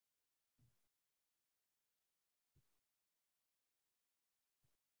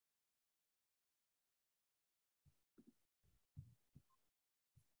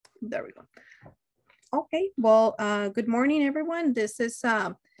There we go. Okay, well, good morning, everyone. This is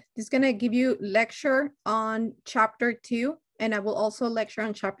gonna give you lecture on chapter 2, and I will also lecture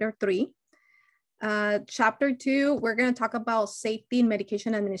on chapter 3. Chapter 2, we're gonna talk about safety in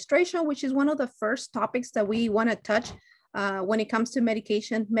medication administration, which is one of the first topics that we wanna touch when it comes to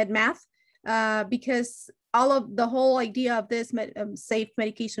medication, MedMath, because the whole idea of this safe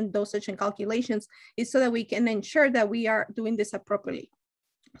medication dosage and calculations is so that we can ensure that we are doing this appropriately.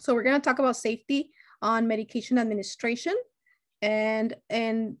 So we're gonna talk about safety on medication administration, and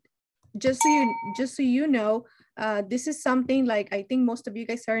just so you know, this is something like, I think most of you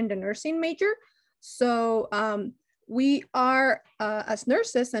guys are in the nursing major. So we are, as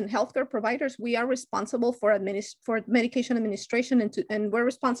nurses and healthcare providers, we are responsible for medication administration, and we're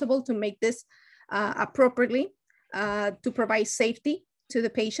responsible to make this appropriately to provide safety to the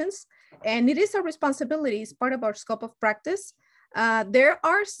patients. And it is a responsibility, it's part of our scope of practice. There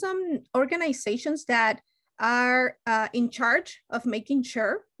are some organizations that are in charge of making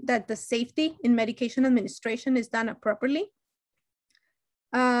sure that the safety in medication administration is done appropriately.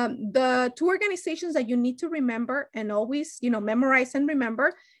 The two organizations that you need to remember and always, memorize and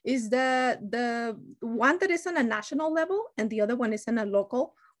remember is the one that is on a national level and the other one is on a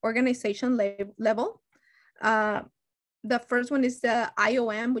local organization level. The first one is the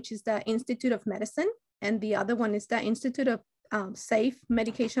IOM, which is the Institute of Medicine, and the other one is the Institute of Safe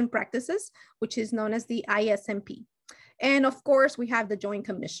Medication Practices, which is known as the ISMP. And of course, we have the Joint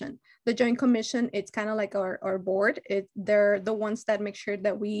Commission. The Joint Commission, it's kind of like our board. They're the ones that make sure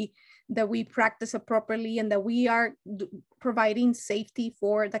that we practice appropriately and that we are providing safety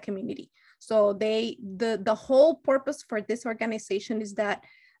for the community. So the whole purpose for this organization is that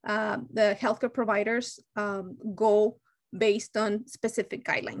the healthcare providers go based on specific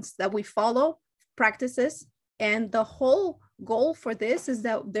guidelines that we follow, practices, and the whole goal for this is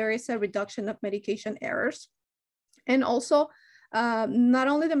that there is a reduction of medication errors. And also, not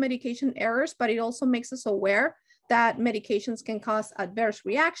only the medication errors, but it also makes us aware that medications can cause adverse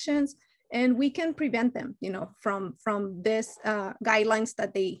reactions, and we can prevent them, from this guidelines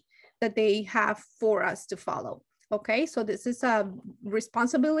that they have for us to follow. Okay, so this is a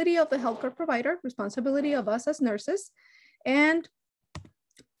responsibility of the healthcare provider, responsibility of us as nurses, and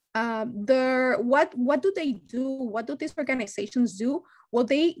what do they do? What do these organizations do? Well,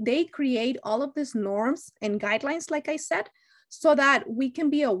 they create all of these norms and guidelines, like I said, so that we can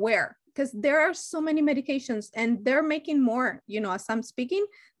be aware, because there are so many medications and they're making more, as I'm speaking,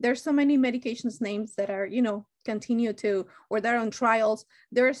 there's so many medications names that are, continue to, or they're on trials.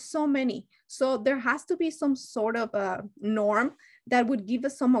 There are so many. So there has to be some sort of a norm that would give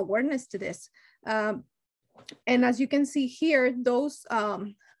us some awareness to this. And as you can see here, those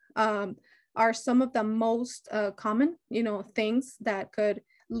are some of the most common, things that could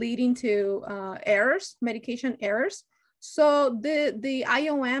lead into errors, medication errors. So the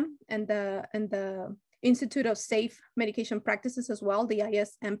IOM and the Institute of Safe Medication Practices as well, the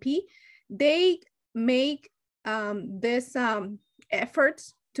ISMP, they make this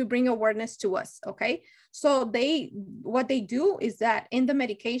efforts to bring awareness to us. Okay, so what they do is that in the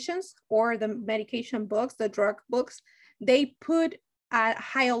medications or the medication books, the drug books, they put at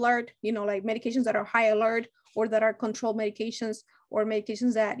high alert, like medications that are high alert or that are controlled medications or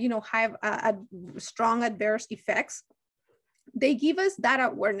medications that, have a strong adverse effects. They give us that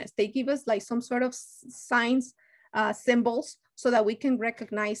awareness. They give us like some sort of signs, symbols, so that we can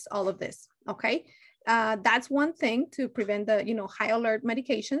recognize all of this, okay? That's one thing to prevent the, high alert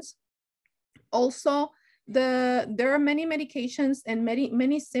medications. Also, there are many medications and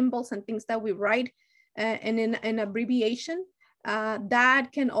many symbols and things that we write and in an abbreviation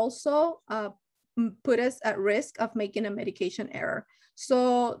that can also put us at risk of making a medication error.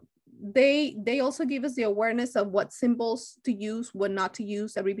 So they also give us the awareness of what symbols to use, what not to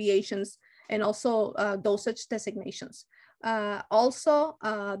use, abbreviations, and also dosage designations. Also,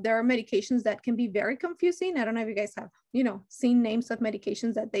 there are medications that can be very confusing. I don't know if you guys have, seen names of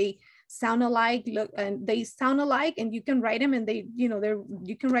medications that they sound alike, and you can write them and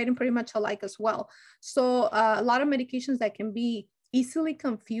you can write them pretty much alike as well. So a lot of medications that can be easily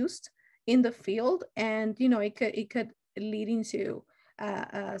confused in the field, and it could lead into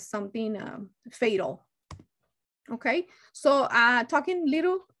something fatal. Okay, so talking a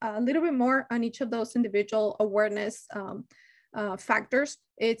little bit more on each of those individual awareness factors.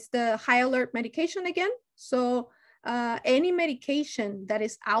 It's the high alert medication again. So any medication that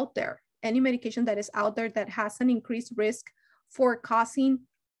is out there, that has an increased risk for causing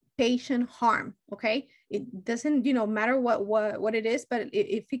patient harm, okay? It doesn't, matter what it is, but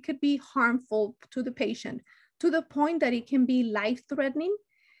if it could be harmful to the patient to the point that it can be life-threatening,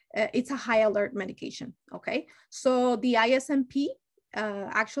 it's a high alert medication, okay? So the ISMP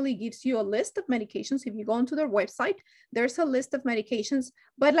actually gives you a list of medications. If you go onto their website, there's a list of medications,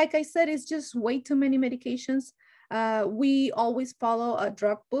 but like I said, it's just way too many medications. We always follow a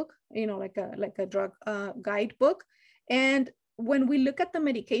drug book, you know, like a drug guidebook. And when we look at the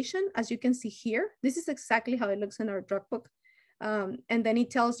medication, as you can see here, this is exactly how it looks in our drug book. And then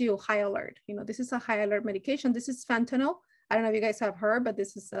it tells you high alert. You know, this is a high alert medication. This is fentanyl. I don't know if you guys have heard, but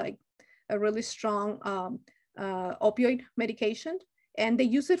this is like a really strong opioid medication. And they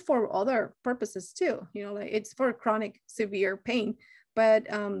use it for other purposes too. You know, like it's for chronic severe pain, but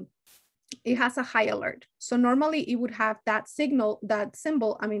it has a high alert. So normally it would have that signal, that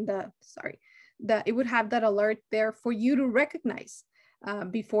symbol, I mean, it would have that alert there for you to recognize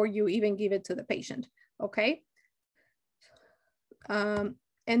before you even give it to the patient, okay? And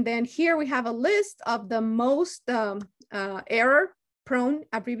then here we have a list of the most error-prone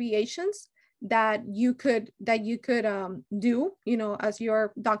abbreviations that you could do, you know, as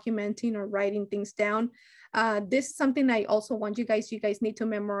you're documenting or writing things down. This is something I also want you guys need to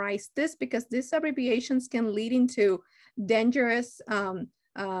memorize this, because these abbreviations can lead into dangerous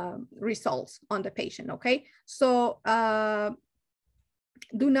results on the patient, okay? So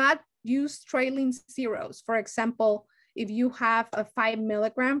do not use trailing zeros. For example, if you have a 5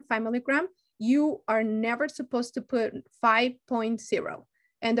 milligram, you are never supposed to put 5.0.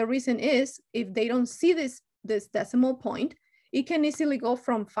 And the reason is, if they don't see this decimal point, it can easily go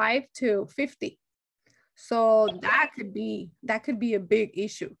from 5 to 50. So that could be a big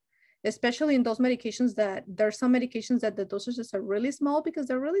issue, especially in those medications that there's some medications that the dosages are really small because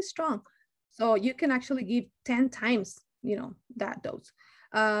they're really strong. So you can actually give 10 times, you know, that dose.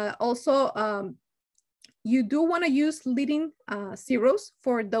 Also, you do want to use leading zeros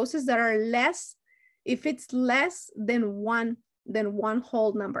for doses that are less, if it's less than one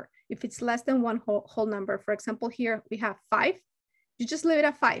whole number. If it's less than one whole number, for example, here we have 5, you just leave it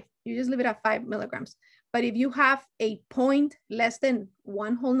at 5. You just leave it at 5 milligrams. But if you have a point less than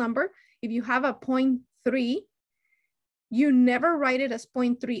one whole number, if you have a 0.3, you never write it as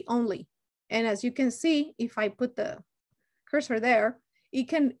 0.3 only. And as you can see, if I put the cursor there, it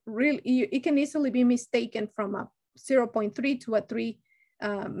can easily be mistaken from a 0.3 to a 3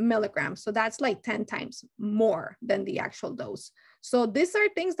 milligrams. So that's like 10 times more than the actual dose. So these are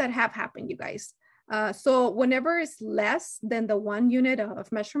things that have happened, you guys. So whenever it's less than the 1 unit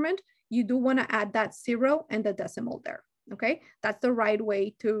of measurement, you do want to add that 0 and the decimal there, okay? That's the right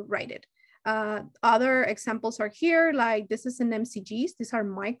way to write it. Other examples are here, like this is in mcgs, these are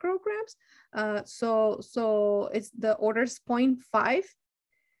micrograms. So it's the order's 0.5.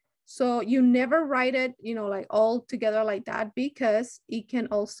 So you never write it, you know, like all together like that, because it can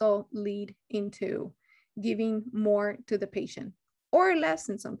also lead into giving more to the patient or less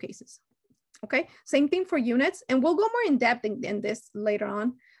in some cases. Okay, same thing for units, and we'll go more in depth in this later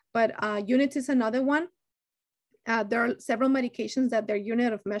on, but units is another one. There are several medications that their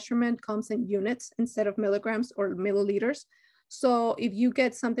unit of measurement comes in units instead of milligrams or milliliters. So if you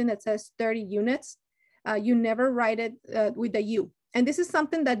get something that says 30 units, you never write it with a U. And this is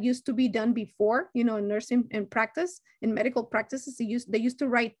something that used to be done before, you know, in nursing and practice, in medical practices, they used to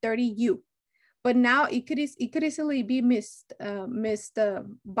write 30U. But now it could easily be missed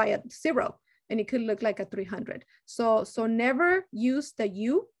by a 0, and it could look like a 300. So never use the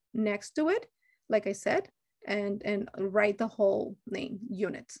U next to it, like I said, and write the whole name,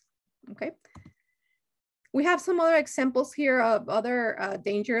 units, okay? We have some other examples here of other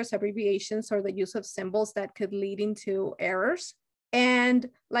dangerous abbreviations or the use of symbols that could lead into errors. And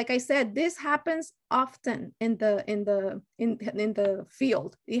like I said, this happens often in the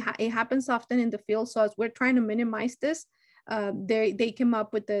field. It happens often in the field. So as we're trying to minimize this, they came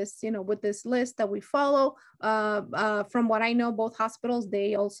up with this, you know, with this list that we follow. From what I know, both hospitals,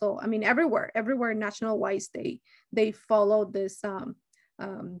 they also, I mean, everywhere national wise, they follow this,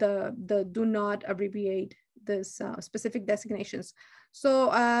 the do not abbreviate this specific designations.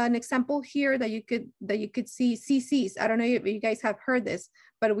 So an example here that you could see, CCs. I don't know if you guys have heard this,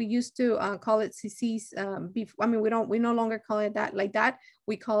 but we used to call it CCs. I mean, we no longer call it that like that.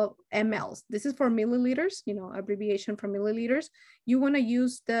 We call it MLs. This is for milliliters, you know, abbreviation for milliliters. You want to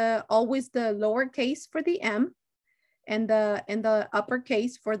use always the lowercase for the M, and the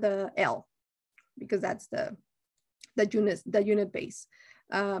uppercase for the L, because that's the unit base.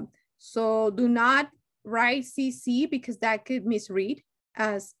 So do not write CC, because that could misread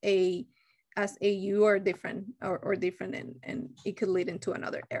as a U or different and it could lead into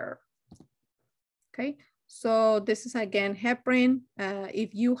another error. Okay, so this is again heparin.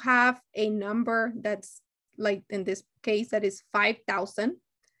 If you have a number that's like in this case that is 5,000,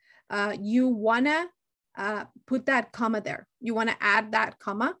 you wanna put that comma there. You wanna add that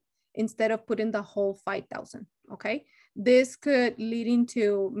comma instead of putting the whole 5,000, okay? This could lead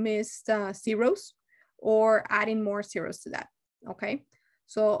into missed zeros or adding more zeros to that, okay?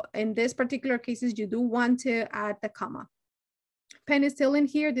 So in this particular cases, you do want to add the comma. Penicillin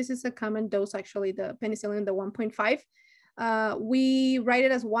here, this is a common dose, actually, the penicillin, the 1.5. We write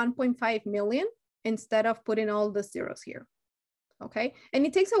it as 1.5 million instead of putting all the zeros here, okay? And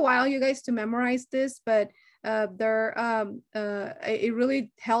it takes a while, you guys, to memorize this, but it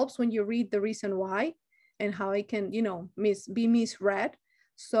really helps when you read the reason why and how it can, you know, be misread.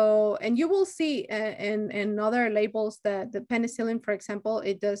 So, and you will see in other labels that the penicillin, for example,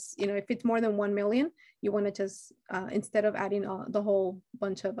 it does, you know, if it's more than 1 million, you want to just, instead of adding the whole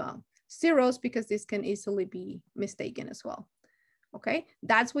bunch of zeros, because this can easily be mistaken as well. Okay,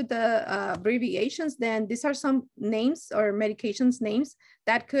 that's with the abbreviations. Then these are some names or medications names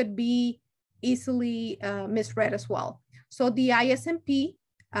that could be easily misread as well. So the ISMP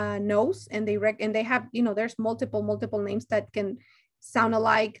knows, and they have, you know, there's multiple names that can sound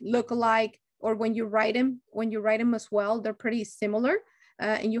alike, look alike, or when you write them as well, they're pretty similar.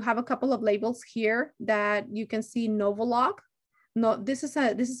 And you have a couple of labels here that you can see. Novolog. No, this is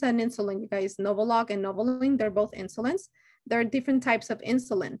an insulin, you guys. Novolog and Novolin, they're both insulins. There are different types of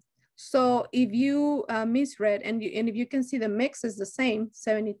insulin. So if you misread and if you can see the mix is the same,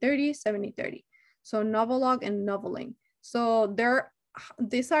 70-30, 70-30. So Novolog and Novolin. So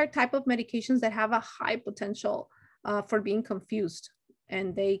these are type of medications that have a high potential for being confused,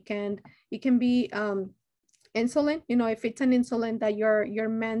 and it can be insulin. You know, if it's an insulin that you're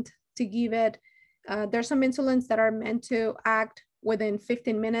meant to give it, there's some insulins that are meant to act within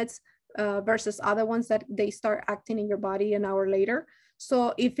 15 minutes versus other ones that they start acting in your body an hour later.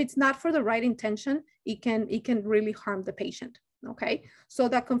 So if it's not for the right intention, it can really harm the patient. Okay, so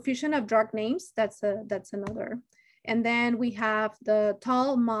the confusion of drug names, that's another. And then we have the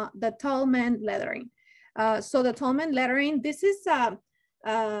Tallman lettering. So the Tallman lettering, this is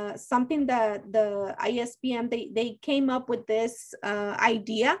something that the ISBM, they came up with this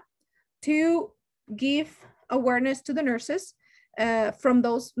idea to give awareness to the nurses from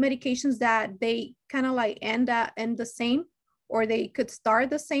those medications that they kind of like end the same, or they could start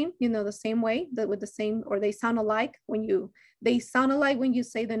the same, you know, the same way, with the same, or they sound alike when you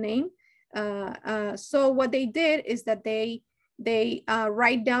say the name. So what they did is that they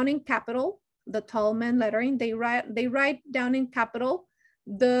write down in capital the Tallman lettering. They write down in capital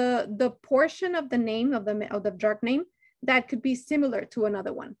the portion of the name of the drug name that could be similar to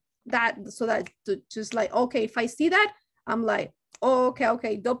another one. So that just like, okay, if I see that, I'm like, oh,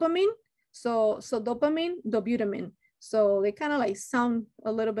 okay, dopamine. So dopamine, dobutamine. So they kind of like sound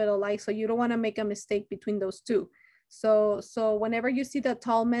a little bit alike. So you don't want to make a mistake between those two. So whenever you see the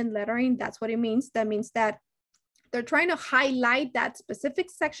Tallman lettering, that's what it means. That means that they're trying to highlight that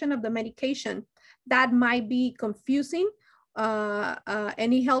specific section of the medication that might be confusing,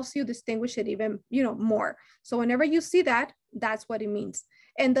 and it helps you distinguish it even, you know, more. So whenever you see that, that's what it means.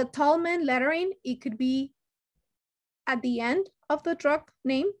 And the Tallman lettering, it could be at the end of the drug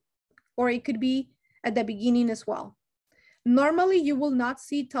name, or it could be at the beginning as well. Normally, you will not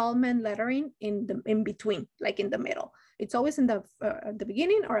see Tallman lettering in between, like in the middle. It's always in the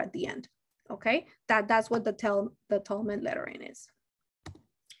beginning or at the end. Okay, that's what the Tallman lettering is.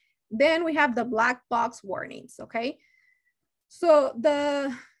 Then we have the black box warnings. Okay, so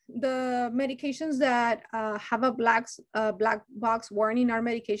the medications that have a black box warning are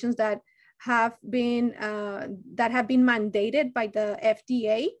medications that have been mandated by the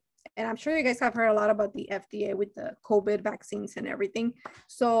FDA. And I'm sure you guys have heard a lot about the FDA with the COVID vaccines and everything.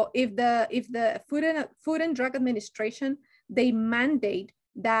 So if the Food and Drug Administration, they mandate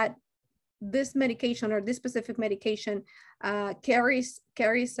that this medication or this specific medication carries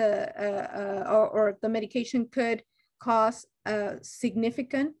or the medication could cause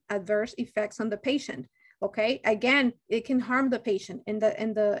significant adverse effects on the patient. Okay, again, it can harm the patient, and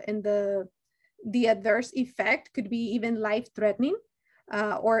the adverse effect could be even life-threatening,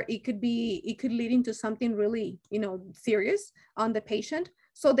 or it could lead into something really, you know, serious on the patient.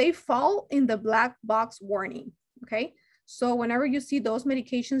 So they fall in the black box warning. Okay, so whenever you see those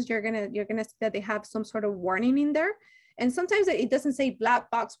medications, you're gonna see that they have some sort of warning in there. And sometimes it doesn't say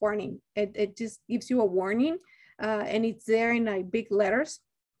black box warning. It just gives you a warning, and it's there in like big letters.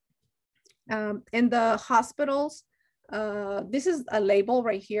 In the hospitals, this is a label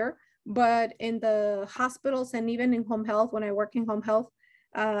right here, but in the hospitals and even in home health, when I work in home health,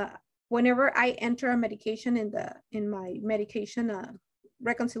 whenever I enter a medication in my medication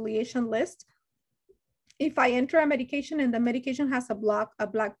reconciliation list, if I enter a medication and the medication has a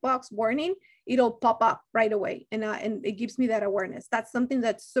black box warning, it'll pop up right away, and it gives me that awareness. That's something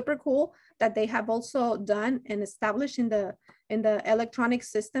that's super cool that they have also done and established in the electronic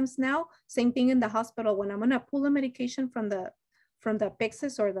systems now. Same thing in the hospital. When I'm gonna pull the medication from the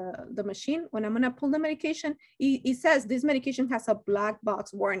Pyxis or the machine, when I'm gonna pull the medication, it says this medication has a black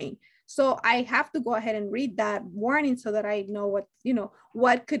box warning. So I have to go ahead and read that warning so that I know what,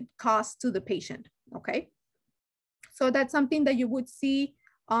 what could cost to the patient. Okay, so that's something that you would see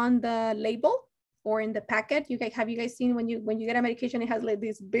on the label or in the packet. Have you guys seen when you get a medication, it has like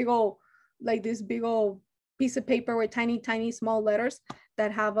this big old piece of paper with tiny small letters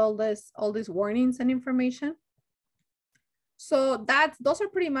that have all these warnings and information. So those are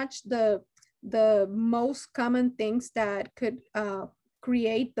pretty much the most common things that could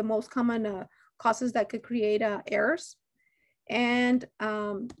create the most common causes that could create errors. And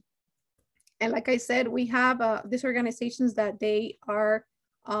like I said, we have these organizations that they are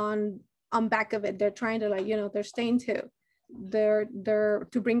on back of it. They're trying to they're staying to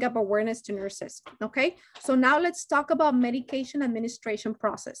bring up awareness to nurses. Okay, so now let's talk about medication administration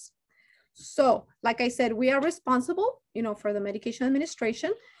process. So like I said, we are responsible, for the medication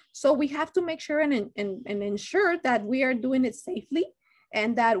administration. So we have to make sure and ensure that we are doing it safely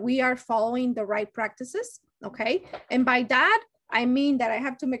and that we are following the right practices. Okay, and by that, I mean that I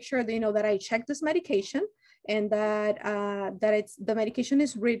have to make sure that, that I check this medication and that the medication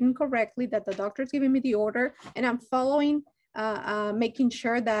is written correctly, that the doctor is giving me the order, and I'm following, making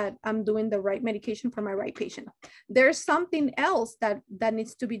sure that I'm doing the right medication for my right patient. There's something else that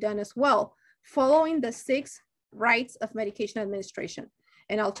needs to be done as well, following the 6 rights of medication administration.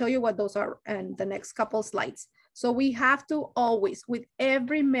 And I'll tell you what those are in the next couple slides. So we have to always, with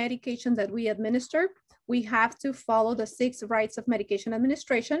every medication that we administer, we have to follow the 6 rights of medication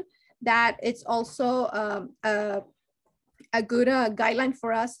administration. That it's also a good guideline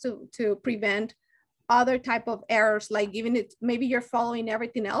for us to prevent other type of errors, like giving it, maybe you're following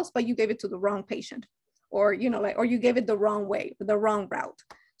everything else, but you gave it to the wrong patient, or, or you gave it the wrong way, the wrong route.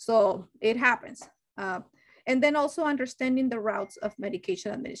 So it happens. And then also understanding the routes of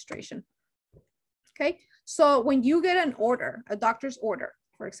medication administration. Okay, so when you get an order, a doctor's order,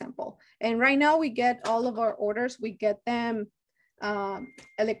 for example, and right now we get all of our orders, we get them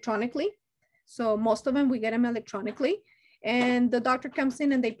electronically. So most of them, we get them electronically, and the doctor comes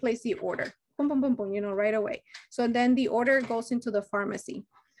in and they place the order, boom, boom, boom, boom, right away. So then the order goes into the pharmacy.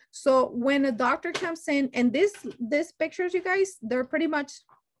 So when a doctor comes in, and these pictures, you guys, they're pretty much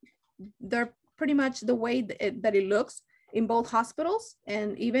the way that it looks in both hospitals,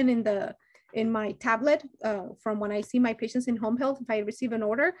 and even in my tablet, from when I see my patients in home health, if I receive an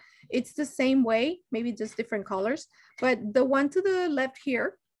order, it's the same way, maybe just different colors. But the one to the left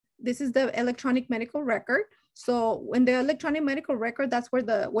here, this is the electronic medical record. So in the electronic medical record, that's where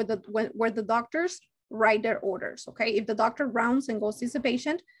the doctors write their orders. Okay, if the doctor rounds and goes sees a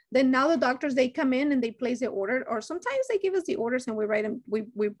patient, then now the doctors, they come in and they place the order, or sometimes they give us the orders and we write them,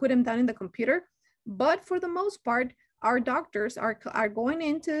 we put them down in the computer. But for the most part, our doctors are going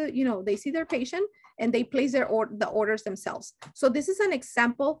into, they see their patient and they place the orders themselves. So this is an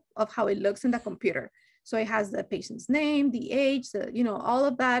example of how it looks in the computer. So it has the patient's name, the age, all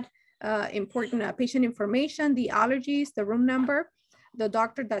of that important patient information, the allergies, the room number, the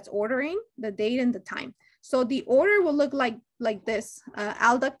doctor that's ordering, the date and the time. So the order will look like this: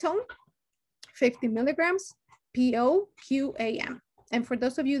 Aldactone, 50 milligrams, POQAM. And for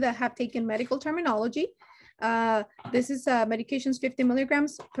those of you that have taken medical terminology, this is medications 50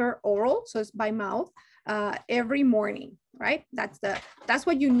 milligrams per oral, so it's by mouth, every morning, right? That's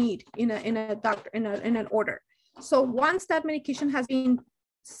what you need in an order. So once that medication has been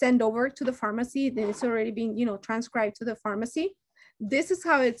sent over to the pharmacy, then it's already been transcribed to the pharmacy. This is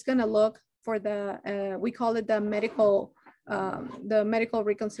how it's gonna look for the we call it the medical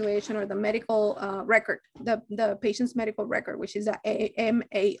reconciliation, or the medical record, the patient's medical record, which is a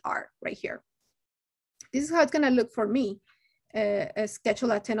MAR right here. This is how it's gonna look for me. A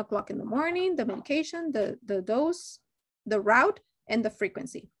schedule at 10 o'clock in the morning, the medication, the dose, the route, and the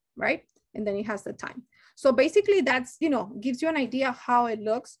frequency, right? And then it has the time. So basically that's, gives you an idea how it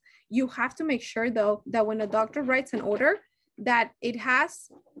looks. You have to make sure though, that when a doctor writes an order, that it has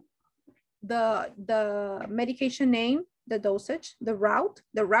the medication name, the dosage, the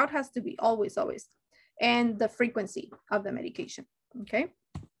route has to be always, and the frequency of the medication, okay?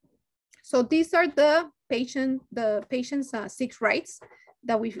 So these are the patient's 6 rights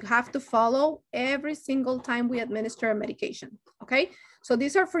that we have to follow every single time we administer a medication, okay? So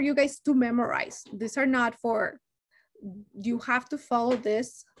these are for you guys to memorize. These are not for, you have to follow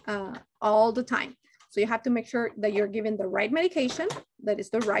this all the time. So you have to make sure that you're giving the right medication, that is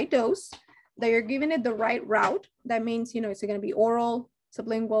the right dose, that you're giving it the right route. That means, you know, is it going to be oral,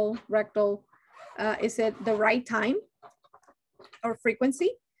 sublingual, rectal? Is it the right time or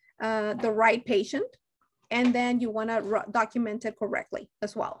frequency, the right patient? And then you want to document it correctly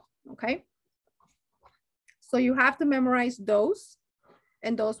as well, okay? So you have to memorize those,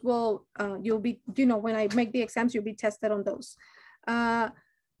 and those will, you'll be, you know, when I make the exams, you'll be tested on those.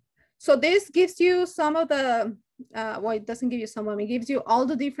 So this gives you some of the, well, it doesn't give you some of them, it gives you all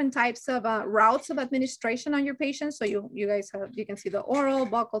the different types of routes of administration on your patients. So you guys have, you can see the oral,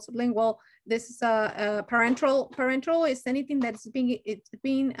 buccal, sublingual. This is a parenteral. Parenteral is anything that's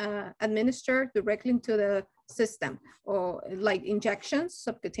being administered directly into the system, or like injections,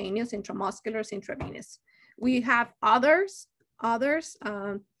 subcutaneous, intramusculars, intravenous. We have others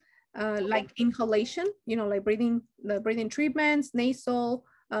like inhalation, you know, like the breathing treatments, nasal,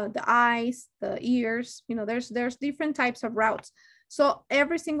 the eyes, the ears, you know, there's different types of routes. So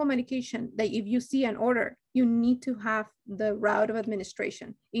every single medication that if you see an order, you need to have the route of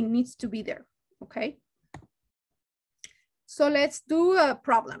administration. It needs to be there, okay? So let's do a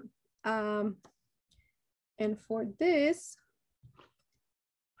problem. And for this,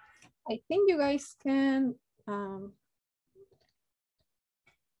 I think you guys can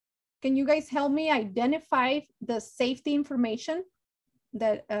you guys help me identify the safety information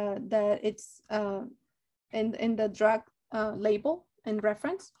that it's in the drug label and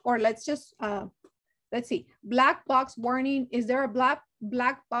reference? Or let's just let's see, black box warning. Is there a black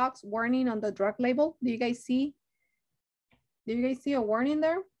box warning on the drug label? Do you guys see a warning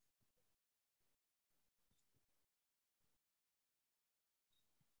there?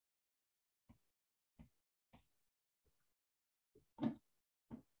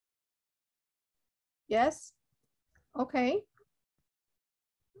 Yes. Okay.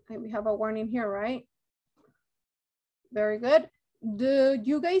 We have a warning here, right? Very good. Do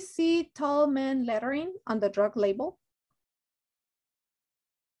you guys see tall man lettering on the drug label?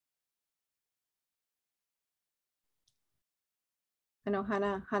 I know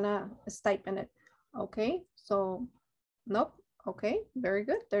Hannah is typing it. Okay, so nope. Okay, very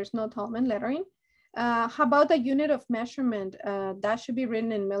good. There's no tall man lettering. How about the unit of measurement? That should be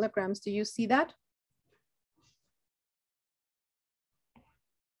written in milligrams. Do you see that?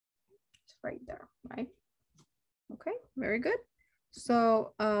 It's right there, right? Okay, very good.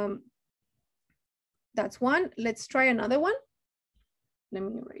 So that's one. Let's try another one. Let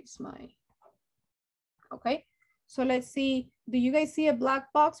me erase my, okay. So let's see, do you guys see a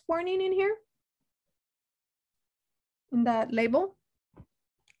black box warning in here? In that label?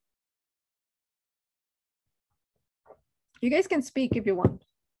 You guys can speak if you want.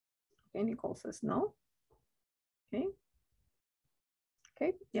 Okay, Nicole says no. Okay.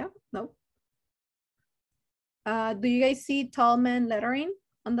 Okay, yeah, no. Do you guys see tall man lettering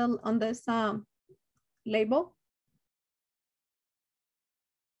on this label?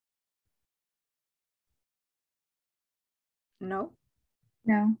 No.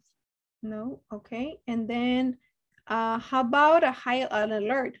 No. No. Okay. And then how about an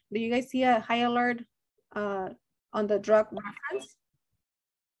alert? Do you guys see a high alert on the drug reference?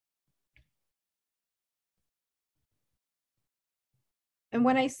 And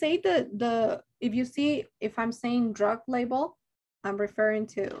when I say if you see, if I'm saying drug label, I'm referring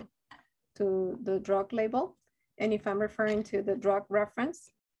to the drug label. And if I'm referring to the drug reference,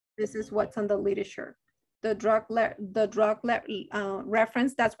 this is what's on the literature. The drug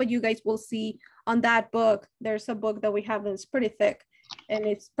reference, that's what you guys will see on that book. There's a book that we have that's pretty thick, and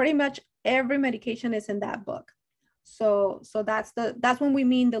it's pretty much every medication is in that book. So that's when we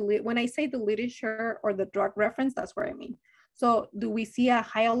mean when I say the literature or the drug reference, that's what I mean. So do we see a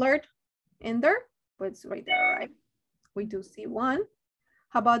high alert in there? But it's right there, right? We do see one.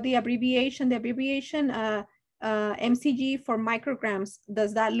 How about the abbreviation? The abbreviation MCG for micrograms.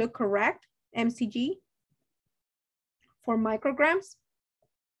 Does that look correct? MCG for micrograms?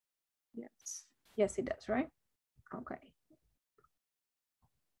 Yes. Yes, it does, right? Okay.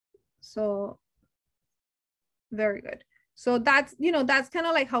 So very good. So that's, that's kind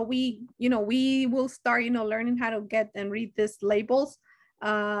of like how we, we will start, learning how to get and read these labels,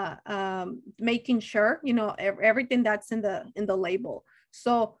 making sure, everything that's in the label.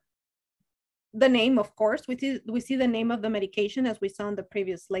 So the name, of course, we see the name of the medication as we saw on the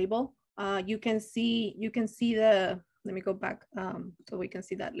previous label. You can see the, let me go back so we can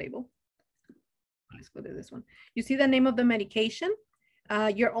see that label. Let's go to this one. You see the name of the medication.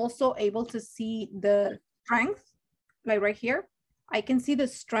 You're also able to see the strength, like right here. I can see the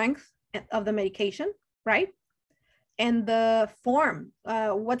strength of the medication, right? And the form,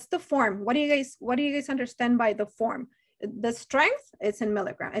 what's the form? What do you guys understand by the form? The strength, it's in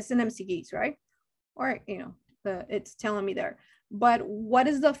milligram, it's in mcgs, right? Or, you know, it's telling me there. But what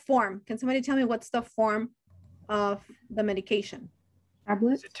is the form? Can somebody tell me what's the form of the medication?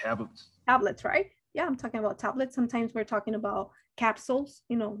 Tablets. Tablets. Tablets, right? Yeah, I'm talking about tablets. Sometimes we're talking about capsules.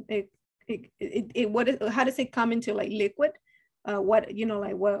 You know, how does it come into like liquid? What, you know,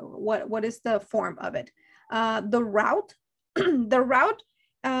 like what is the form of it? The route,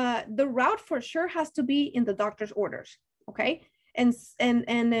 the route for sure has to be in the doctor's orders. Okay, and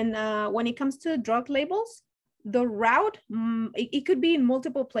then when it comes to drug labels, the route, it could be in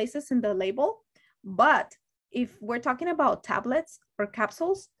multiple places in the label, but if we're talking about tablets or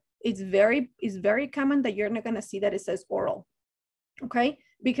capsules, it's very common that you're not going to see that it says oral. Okay,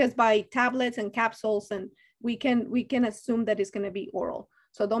 because by tablets and capsules, and we can assume that it's going to be oral.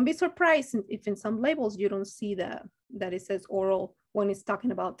 So don't be surprised if in some labels you don't see that it says oral when it's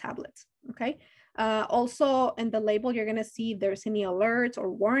talking about tablets. Okay, also in the label you're going to see if there's any alerts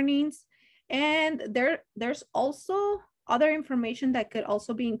or warnings, and there's also other information that could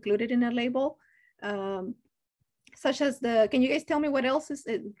also be included in a label, such as can you guys tell me what else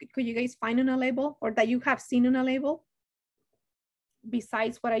could you guys find in a label, or that you have seen in a label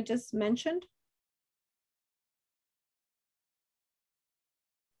besides what I just mentioned?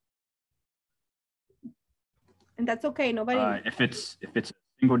 And that's okay, nobody. If it's a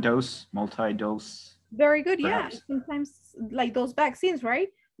single dose, multi-dose. Very good, perhaps. yeah. Sometimes like those vaccines, right?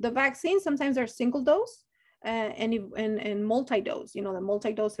 The vaccines sometimes are single dose and multi-dose. You know, the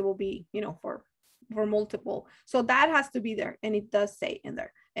multi-dose, it will be, you know, for multiple. So that has to be there, and it does say in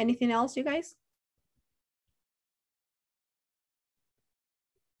there. Anything else, you guys?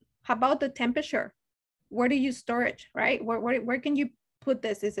 How about the temperature? Where do you store it, right? Where can you put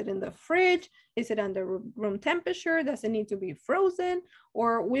this? Is it in the fridge? Is it under room temperature? Does it need to be frozen?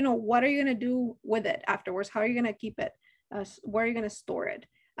 Or, you know, what are you gonna do with it afterwards? How are you gonna keep it? Where are you gonna store it?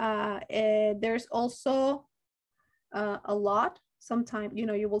 There's also a lot. Sometimes, you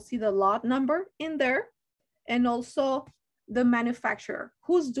know, you will see the lot number in there, and also the manufacturer.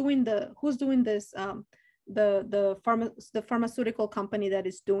 Who's doing this? The pharmaceutical company that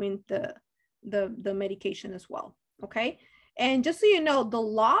is doing the medication as well. Okay, and just so you know, the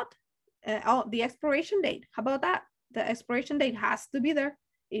lot, the expiration date. How about that? The expiration date has to be there.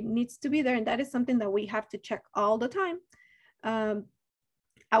 It needs to be there, and that is something that we have to check all the time.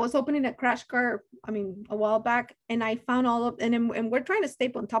 I was opening a crash cart, I mean, a while back, and I found all of, and we're trying to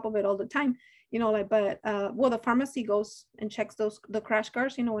stay on top of it all the time, you know, like, but, well, the pharmacy goes and checks the crash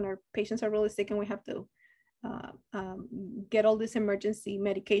carts, you know, when our patients are really sick and we have to get all this emergency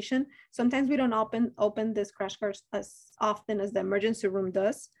medication. Sometimes we don't open this crash carts as often as the emergency room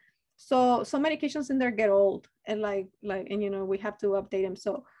does. So some medications in there get old, and and, you know, we have to update them.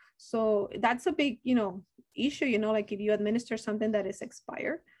 So that's a big, you know, issue, you know, like if you administer something that is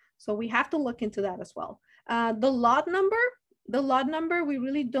expired. So we have to look into that as well. The lot number, we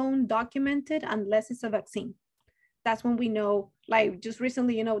really don't document it unless it's a vaccine. That's when we know, like just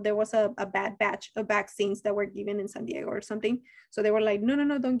recently, you know, there was a bad batch of vaccines that were given in San Diego or something. So they were like, no,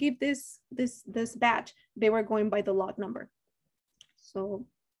 don't give this batch. They were going by the lot number. So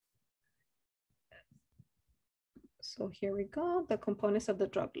here we go, the components of the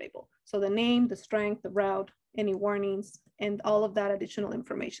drug label. So the name, the strength, the route, any warnings, and all of that additional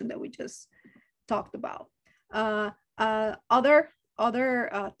information that we just talked about. Other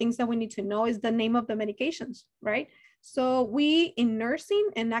things that we need to know is the name of the medications, right? So we in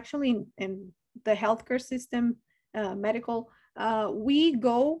nursing, and actually in the healthcare system, medical, we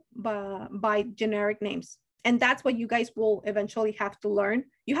go by generic names. And that's what you guys will eventually have to learn.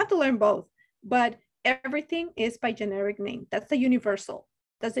 You have to learn both, but everything is by generic name. That's the universal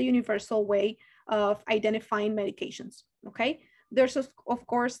way of identifying medications, okay? There's, of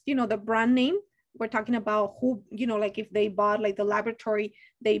course, you know, the brand name. We're talking about who, you know, like if they bought like the laboratory,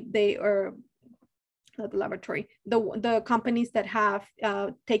 they are not the laboratory, the companies that have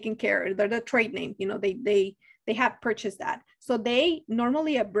taken care, they're the trade name, you know, they have purchased that. So they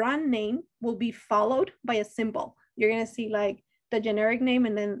normally, a brand name will be followed by a symbol. You're gonna see like the generic name,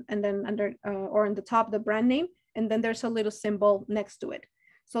 and then under or on the top the brand name, and then there's a little symbol next to it.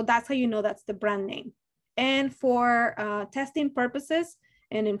 So that's how you know that's the brand name. And for testing purposes,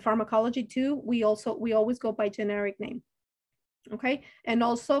 and in pharmacology too, we always go by generic name. Okay, and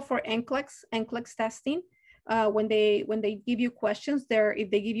also for NCLEX testing, when they give you questions,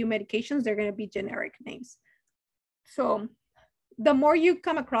 if they give you medications, they're going to be generic names. So the more you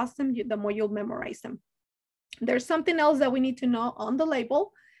come across them, the more you'll memorize them. There's something else that we need to know on the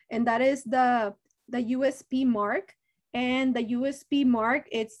label, and that is the USP mark. And the USP mark,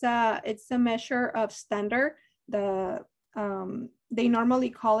 it's a measure of standard. They normally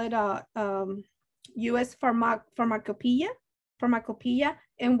call it a US pharmacopoeia.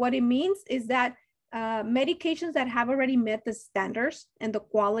 And what it means is that medications that have already met the standards and the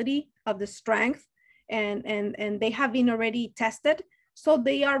quality of the strength, and they have been already tested, so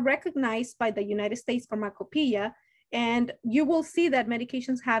they are recognized by the United States Pharmacopoeia, and you will see that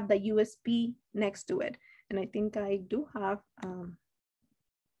medications have the USP next to it. And I think I do have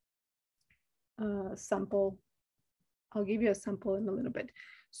a sample. I'll give you a sample in a little bit.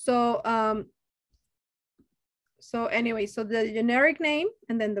 So anyway, so the generic name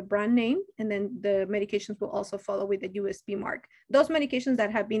and then the brand name, and then the medications will also follow with the USP mark. Those medications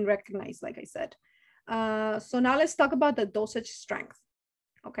that have been recognized, like I said. So now let's talk about the dosage strength,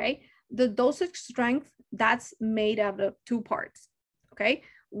 okay? The dosage strength, that's made out of two parts, okay?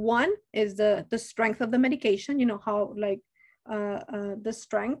 One is the strength of the medication, you know how like the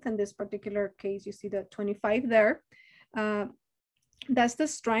strength in this particular case, you see the 25 there. That's the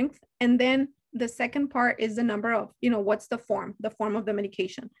strength. And then the second part is the number of, you know, what's the form of the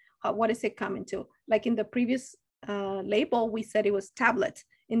medication. What is it coming to? Like in the previous label, we said it was tablet.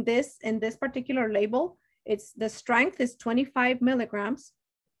 In this particular label, it's the strength is 25 milligrams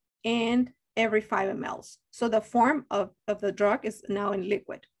and every 5 mLs. So the form of the drug is now in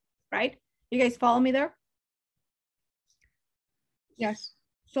liquid, right? You guys follow me there? Yes.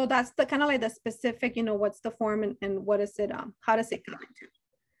 So that's the kind of like the specific, you know, what's the form and what is it, how does it come into?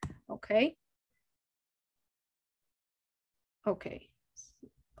 Okay. Okay.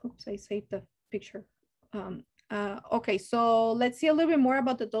 Oops, I saved the picture. Okay, so let's see a little bit more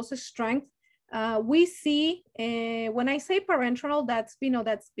about the dosage strength. We see when I say parenteral, that's, you know,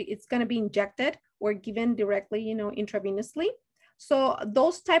 it's going to be injected or given directly, you know, intravenously. So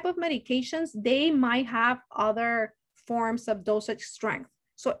those type of medications, they might have other forms of dosage strength.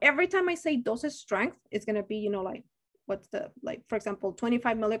 So every time I say dosage strength, it's going to be, you know, like what's the, like, for example,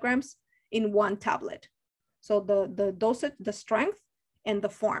 25 milligrams in one tablet. So the dosage, the strength, and the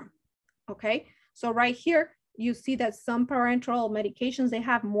form, okay? So right here, you see that some parenteral medications, they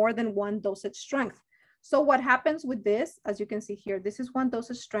have more than one dosage strength. So what happens with this, as you can see here, this is one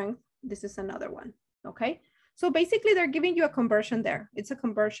dosage strength, this is another one, okay? So basically they're giving you a conversion there. It's a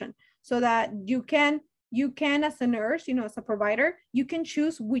conversion so that you can as a nurse, you know, as a provider, you can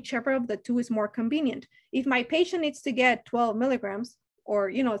choose whichever of the two is more convenient. If my patient needs to get 12 milligrams or,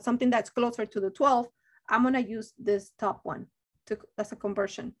 you know, something that's closer to the 12, I'm gonna use this top one as a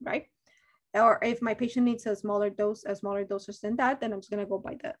conversion, right? Or if my patient needs a smaller dosage than that, then I'm just gonna go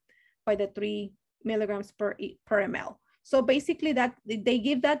by the 3 milligrams per ml. So basically that they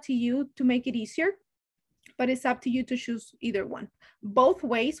give that to you to make it easier, but it's up to you to choose either one. Both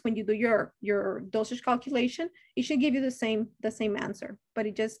ways, when you do your dosage calculation, it should give you the same answer, but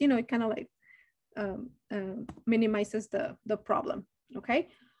it just, you know, it kind of like minimizes the problem, okay?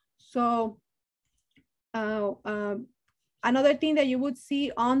 So another thing that you would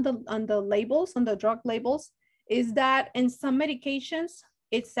see on the labels, on the drug labels, is that in some medications,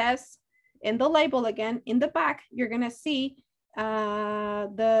 it says in the label, again, in the back, you're gonna see their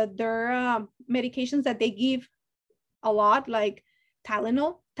medications that they give a lot, like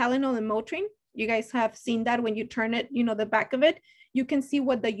Tylenol and Motrin. You guys have seen that when you turn it, you know, the back of it, you can see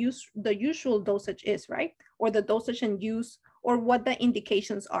what the usual dosage is, right? Or the dosage and use, or what the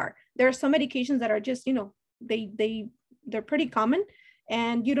indications are. There are some medications that are just, you know, they're pretty common,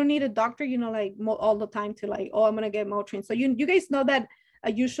 and you don't need a doctor, you know, like all the time to like, oh, I'm gonna get Motrin. So you guys know that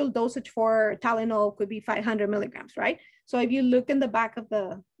a usual dosage for Tylenol could be 500 milligrams, right? So if you look in the back of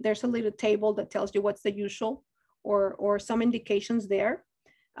there's a little table that tells you what's the usual or some indications there.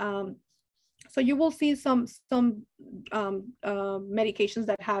 So you will see some medications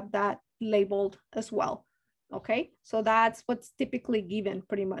that have that labeled as well. Okay, so that's what's typically given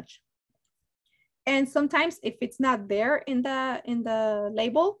pretty much. And sometimes if it's not there in the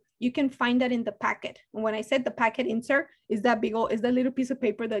label, you can find that in the packet. And when I said the packet insert, is that big old, is that little piece of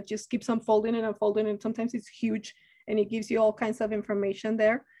paper that just keeps unfolding and unfolding, and sometimes it's huge and it gives you all kinds of information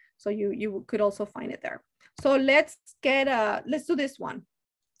there. So you could also find it there. So let's do this one.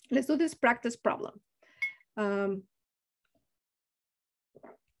 Let's do this practice problem. I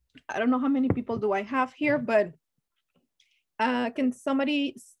don't know how many people do I have here, but can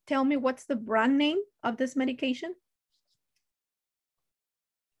somebody tell me what's the brand name of this medication?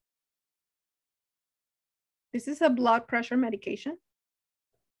 This is a blood pressure medication.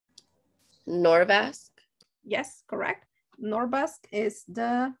 Norvasc. Yes, correct. Norvasc is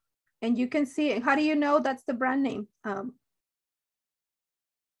the, and you can see, how do you know that's the brand name?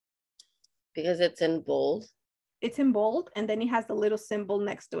 Because it's in bold. it's in bold, and then it has the little symbol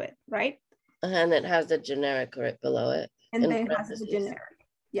next to it, right? And it has the generic right below it. And then it has the generic.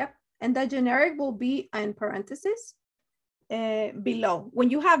 Yep. And the generic will be in parentheses below. When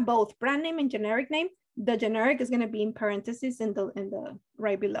you have both brand name and generic name, the generic is going to be in parentheses in the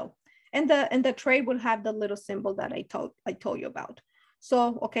right below. And the trade will have the little symbol that I told you about.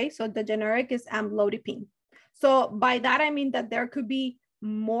 So, okay, so the generic is amlodipine. So by that, I mean that there could be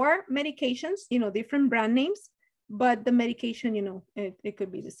more medications, you know, different brand names, but the medication, you know, it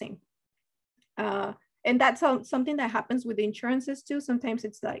could be the same. And that's something that happens with insurances too. Sometimes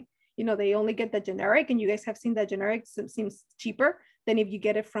it's like, you know, they only get the generic, and you guys have seen that generic seems cheaper than if you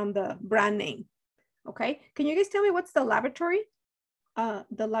get it from the brand name. Okay, can you guys tell me what's the laboratory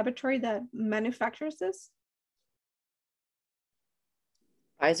that manufactures this?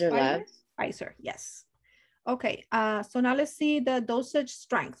 Pfizer Labs. Pfizer, yes. Okay, so now let's see the dosage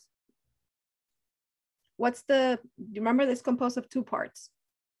strength. What's do you remember this composed of two parts?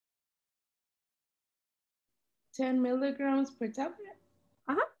 10 milligrams per tablet.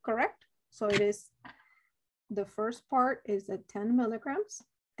 Correct. So it is, the first part is at 10 milligrams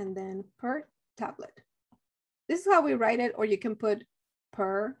and then per tablet. This is how we write it, or you can put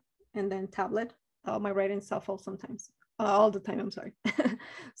per and then tablet. Oh, my writing suffers sometimes. All the time, I'm sorry.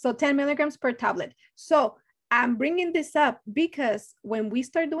 So 10 milligrams per tablet. So I'm bringing this up because when we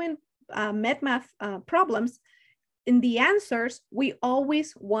start doing med math problems, in the answers, we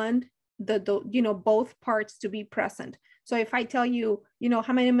always want both parts to be present. So if I tell you,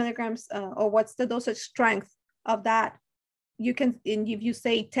 how many milligrams or what's the dosage strength of that, you can, and if you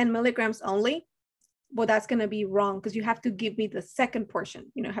say 10 milligrams only, well, that's going to be wrong because you have to give me the second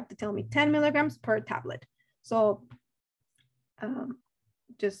portion. You have to tell me 10 milligrams per tablet. So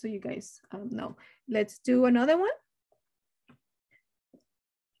just so you guys know, let's do another one.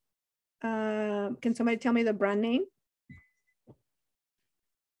 Can somebody tell me the brand name?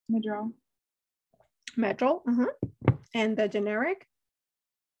 Medrol. Medrol, and the generic?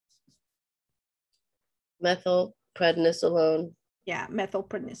 Methylprednisolone. Yeah,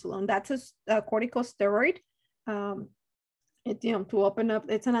 methylprednisolone. That's a corticosteroid. To open up,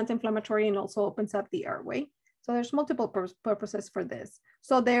 it's an anti-inflammatory and also opens up the airway. So there's multiple purposes for this.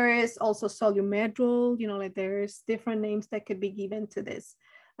 So there is also Solumedrol, like there's different names that could be given to this.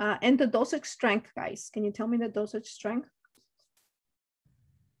 And the dosage strength, guys, can you tell me the dosage strength?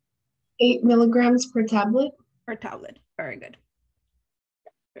 8 milligrams per tablet. Per tablet, very good.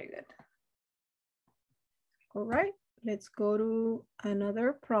 Very good. All right, let's go to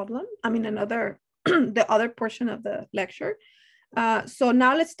another problem. The other portion of the lecture. So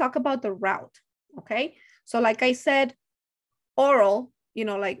now let's talk about the route, okay? So like I said, oral,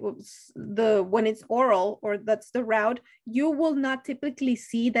 when it's oral, or that's the route, you will not typically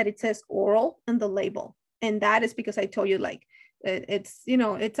see that it says oral in the label. And that is because I told you, like, it's,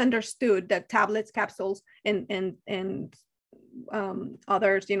 it's understood that tablets, capsules, and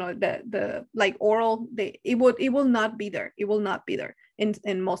others, the like oral, it will not be there. It will not be there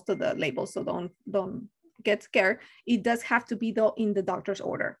in most of the labels. So don't get scared. It does have to be in the doctor's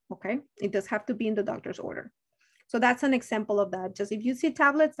order. Okay, it does have to be in the doctor's order. So that's an example of that. Just if you see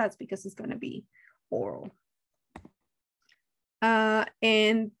tablets, that's because it's going to be oral.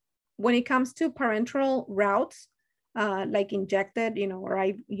 And when it comes to parenteral routes, like injected, or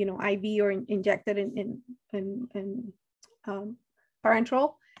IV or injected in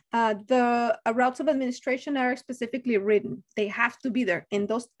parenteral, the routes of administration are specifically written. They have to be there in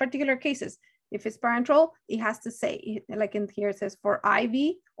those particular cases. If it's parenteral, it has to say, like in here, it says for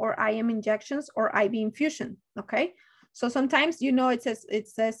IV or IM injections or IV infusion, okay? So sometimes, it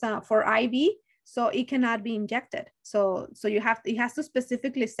says for IV, so it cannot be injected. So it has to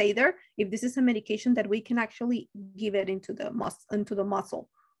specifically say there if this is a medication that we can actually give it into the muscle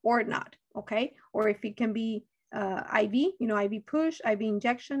or not, okay? Or if it can be IV, IV push, IV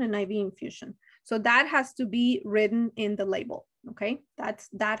injection, and IV infusion. So that has to be written in the label, okay?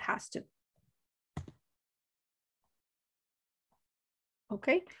 That has to.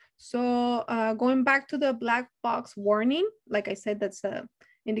 Okay, so going back to the black box warning, like I said, that's an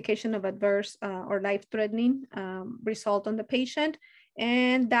indication of adverse or life-threatening result on the patient.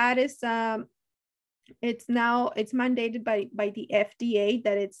 And that is, it's mandated by the FDA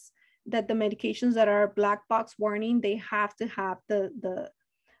that the medications that are black box warning, they have to have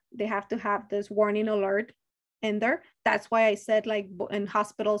they have to have this warning alert in there. That's why I said, like, in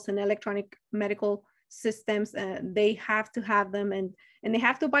hospitals and electronic medical systems, they have to have them, and they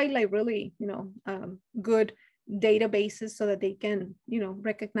have to buy, like, really, good databases so that they can,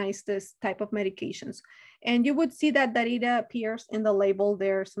 recognize this type of medications. And you would see that it appears in the label.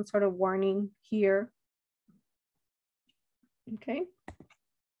 There's some sort of warning here. Okay.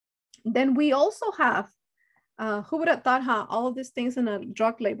 Then we also have, who would have thought, huh? All of these things in a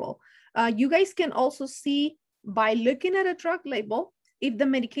drug label. You guys can also see by looking at a drug label, if the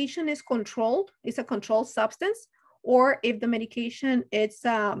medication is controlled, it's a controlled substance, or if the medication is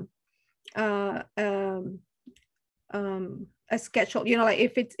a schedule, you know, like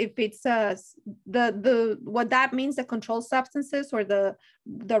if it's what that means, the controlled substances or the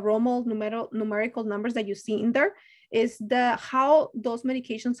Romal numerical numbers that you see in there is how those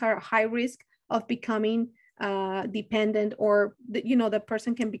medications are high risk of becoming dependent, or the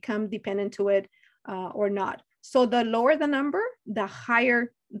person can become dependent to it or not. So the lower the number, the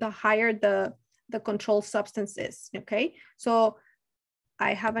higher the controlled substance is. Okay, so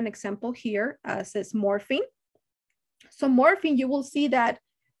I have an example here. Says morphine. So morphine, you will see that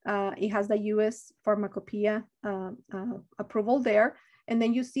it has the U.S. Pharmacopoeia approval there, and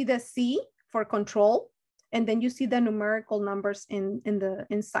then you see the C for control, and then you see the numerical numbers in the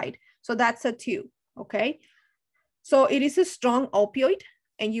inside. So that's a 2. Okay, so it is a strong opioid,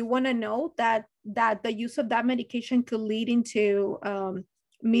 and you want to know that the use of that medication could lead into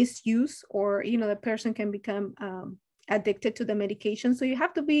misuse, or the person can become addicted to the medication. So you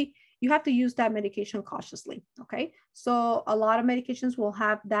have to use that medication cautiously. Okay, so a lot of medications will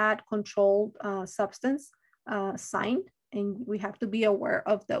have that controlled substance signed, and we have to be aware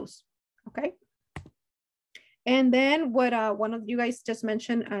of those. Okay, and then what one of you guys just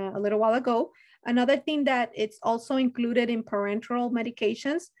mentioned a little while ago, another thing that it's also included in parenteral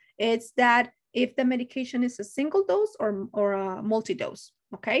medications, it's that if the medication is a single dose or a multi-dose.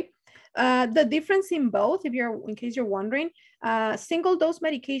 Okay, the difference in both, in case you're wondering, single dose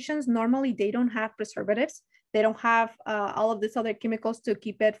medications, normally they don't have preservatives. They don't have all of these other chemicals to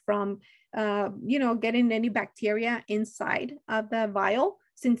keep it from, getting any bacteria inside of the vial.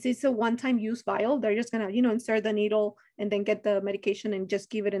 Since it's a one-time use vial, they're just gonna, insert the needle and then get the medication and just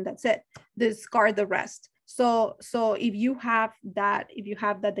give it, and that's it. Discard the rest. So if you have that you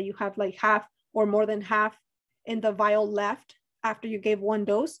have like half or more than half in the vial left after you gave one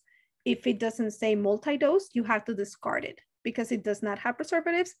dose, if it doesn't say multi-dose, you have to discard it because it does not have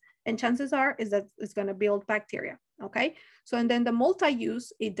preservatives, and chances are is that it's going to build bacteria. Okay, so and then the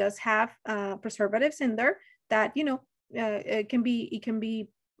multi-use, it does have preservatives in there that it can be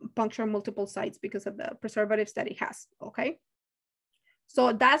puncture multiple sites because of the preservatives that it has. Okay,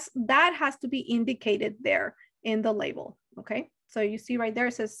 so that has to be indicated there in the label. Okay, so you see right there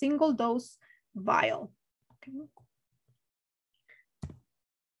it says single dose vial. Okay.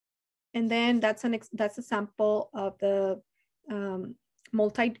 And then that's a sample of the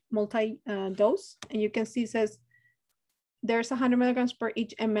multi dose, and you can see it says there's 100 milligrams per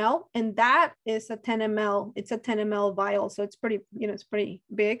each ml, and that is a 10 ml. It's a 10 ml vial, so it's pretty, it's pretty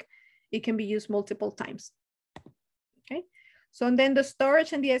big. It can be used multiple times. Okay, so and then the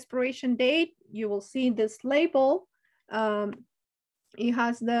storage and the expiration date, you will see this label. It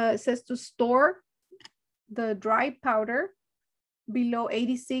says to store the dry powder below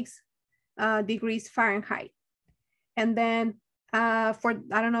 86 degrees Fahrenheit. And then I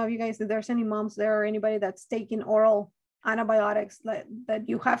don't know if you guys, if there's any moms there or anybody that's taking oral antibiotics that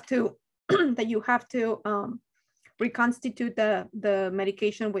you have to reconstitute the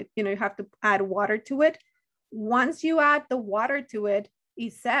medication with, you have to add water to it. Once you add the water to it,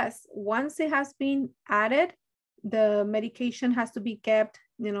 it says once it has been added, the medication has to be kept,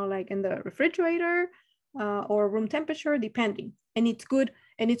 like in the refrigerator or room temperature, depending. And it's good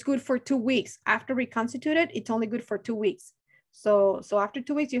for 2 weeks. After reconstituted, it's only good for 2 weeks. So after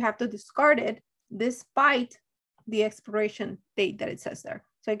 2 weeks, you have to discard it despite the expiration date that it says there.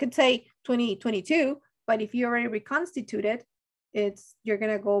 So it could say 2022, but if you already reconstituted, you're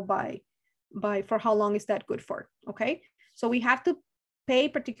gonna go by for how long is that good for. Okay, so we have to pay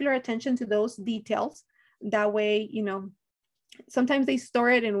particular attention to those details. That way, sometimes they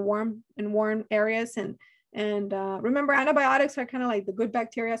store it in warm areas, and remember, antibiotics are kind of like the good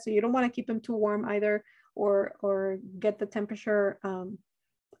bacteria, so you don't want to keep them too warm either, or get the temperature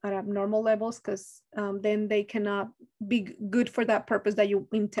at abnormal levels, because then they cannot be good for that purpose that you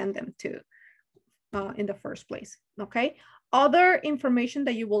intend them to in the first place. Okay, other information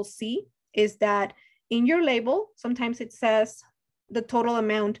that you will see is that in your label, sometimes it says the total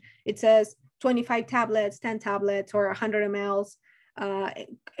amount. It says 25 tablets, 10 tablets, or 100 mLs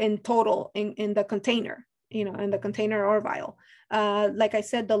in total in the container, in the container or vial. Like I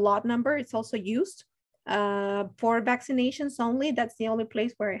said, the lot number, it's also used for vaccinations only. That's the only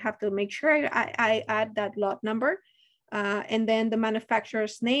place where I have to make sure I add that lot number. And then the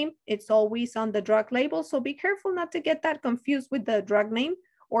manufacturer's name, it's always on the drug label. So be careful not to get that confused with the drug name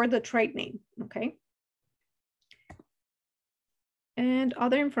or the trade name, okay? And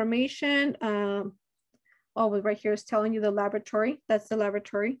other information, oh, right here is telling you the laboratory. That's the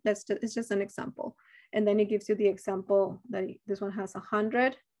laboratory. It's just an example. And then it gives you the example that this one has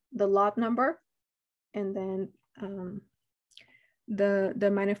 100, the lot number, and then the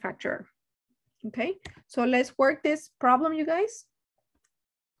manufacturer. Okay, so let's work this problem, you guys.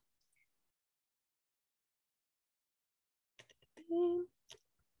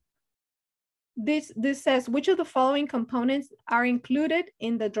 This says, which of the following components are included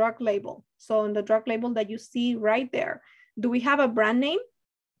in the drug label? So in the drug label that you see right there, do we have a brand name?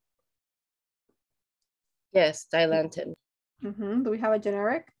 Yes, Dilantin. Do we have a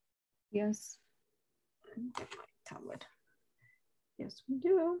generic? Yes. Tablet. Yes, we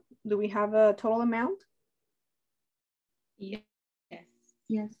do. Do we have a total amount? Yes.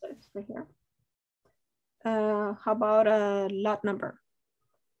 Yes. It's right here. How about a lot number?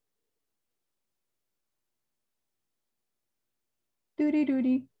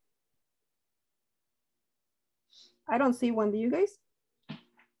 Doody. I don't see one. Do you guys?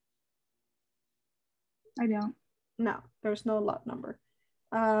 I don't. No, there's no lot number.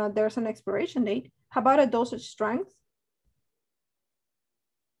 There's an expiration date. How about a dosage strength?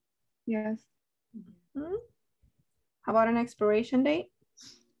 Yes. How about an expiration date?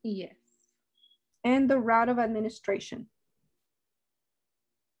 Yes. And the route of administration?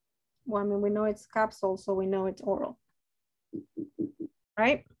 Well, I mean, we know it's capsule, so we know it's oral.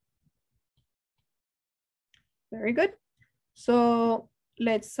 Right? Very good. So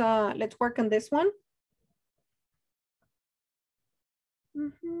let's work on this one.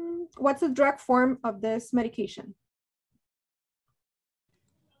 What's the drug form of this medication?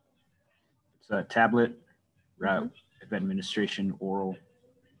 It's a tablet, route of administration, oral,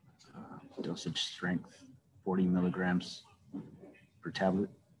 dosage strength, 40 milligrams per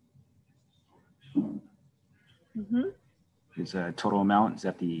tablet. Is a total amount, is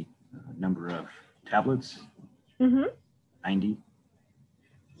that the number of tablets? 90.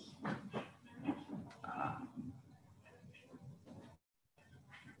 I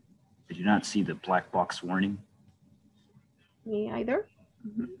do not see the black box warning. Me either.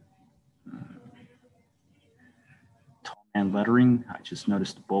 Tall man lettering, I just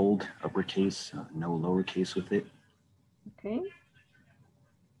noticed bold, uppercase, no lowercase with it. Okay.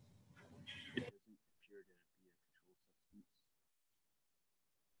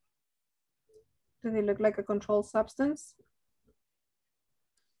 Does it look like a controlled substance?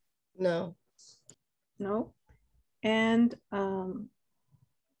 No. No. And Brand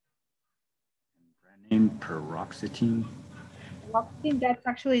name paroxetine. paroxetine, that's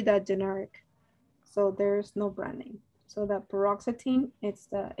actually the generic. So there's no brand name. So that paroxetine, it's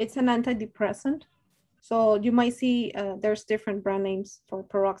an antidepressant. So you might see there's different brand names for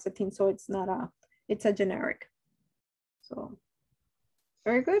paroxetine. So it's a generic. So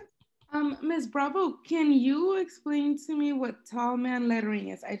very good. Ms. Bravo, can you explain to me what tall man lettering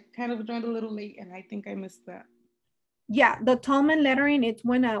is? I kind of joined a little late and I think I missed that. Yeah, the Tolman lettering, it's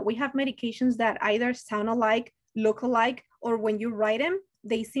when we have medications that either sound alike, look alike, or when you write them,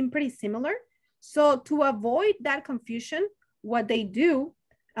 they seem pretty similar. So to avoid that confusion, what they do,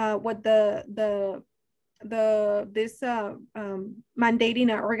 what mandating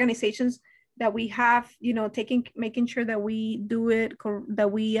organizations that we have, making sure that we do it,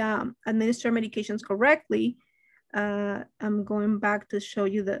 that we administer medications correctly. I'm going back to show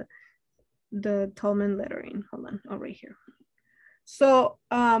you the Tolman lettering. Hold on, right here. So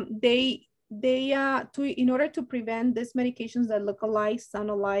in order to prevent these medications that look alike,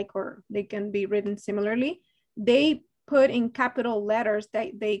 sound alike, or they can be written similarly, they put in capital letters.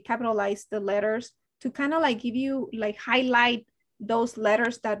 They capitalize the letters to kind of like give you, like, highlight those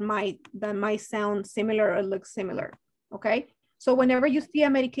letters that might sound similar or look similar. Okay, so whenever you see a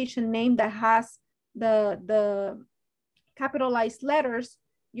medication name that has the capitalized letters,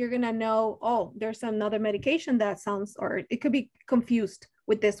 you're gonna know, oh, there's another medication that sounds, or it could be confused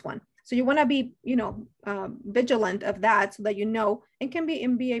with this one. So you wanna be, vigilant of that so that you know and can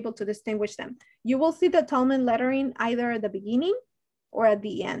be able to distinguish them. You will see the Tolman lettering either at the beginning or at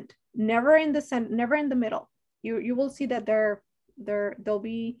the end, never in the center, never in the middle. You will see that they'll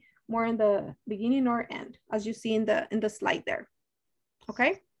be more in the beginning or end, as you see in the slide there.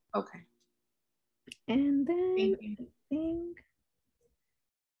 Okay. Okay. And then I think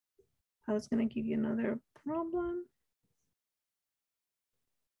I was gonna give you another problem.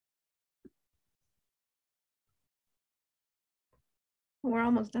 We're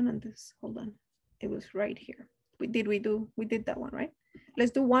almost done on this. Hold on. It was right here. We did that one, right? Let's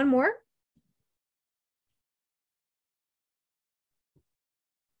do one more.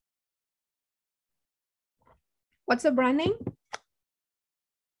 What's the brand name?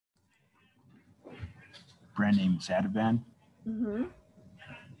 brand name Zativan. Mm-hmm.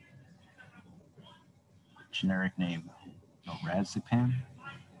 Generic name Lorazepam.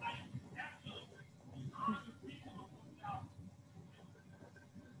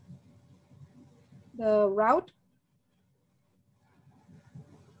 The route,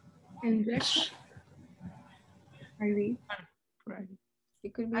 Injection. IV. Right.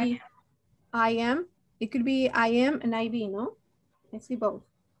 it could be IM. It could be IM and IV, no? I see both.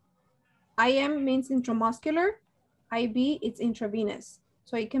 IM means intramuscular. IV, it's intravenous.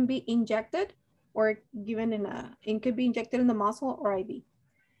 So it can be injected or given in a, it could be injected in the muscle or IV.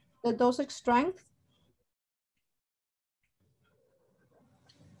 The dosage strength,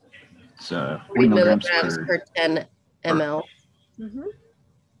 It's 3 40 milligrams milligrams per 10 ml. mm-hmm.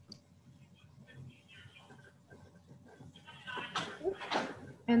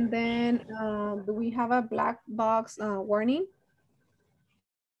 And then do we have a black box warning?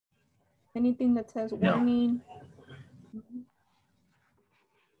 Anything that says No. warning?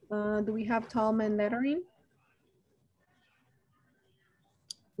 Mhm. Do we have Tallman lettering?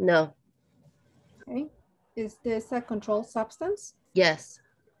 No. Okay. Is this a controlled substance? Yes.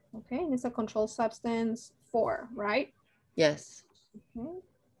 Okay, and it's a controlled substance 4, right? Yes. Okay.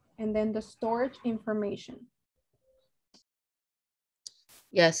 And then the storage information.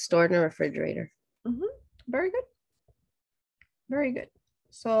 Yes. Stored in a refrigerator. Mm-hmm. Very good. Very good.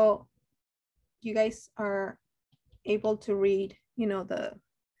 So you guys are able to read, you know,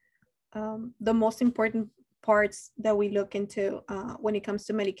 the most important parts that we look into when it comes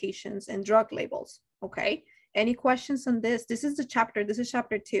to medications and drug labels. Okay. Any questions on this? This is the chapter. This is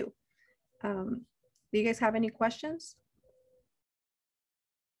chapter 2. Do you guys have any questions?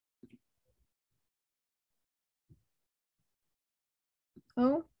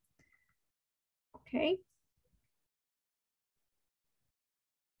 Oh, okay.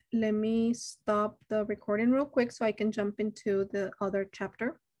 Let me stop the recording real quick so I can jump into the other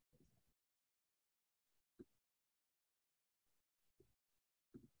chapter.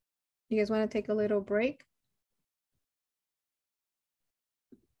 You guys want to take a little break?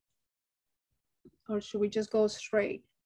 Or should we just go straight?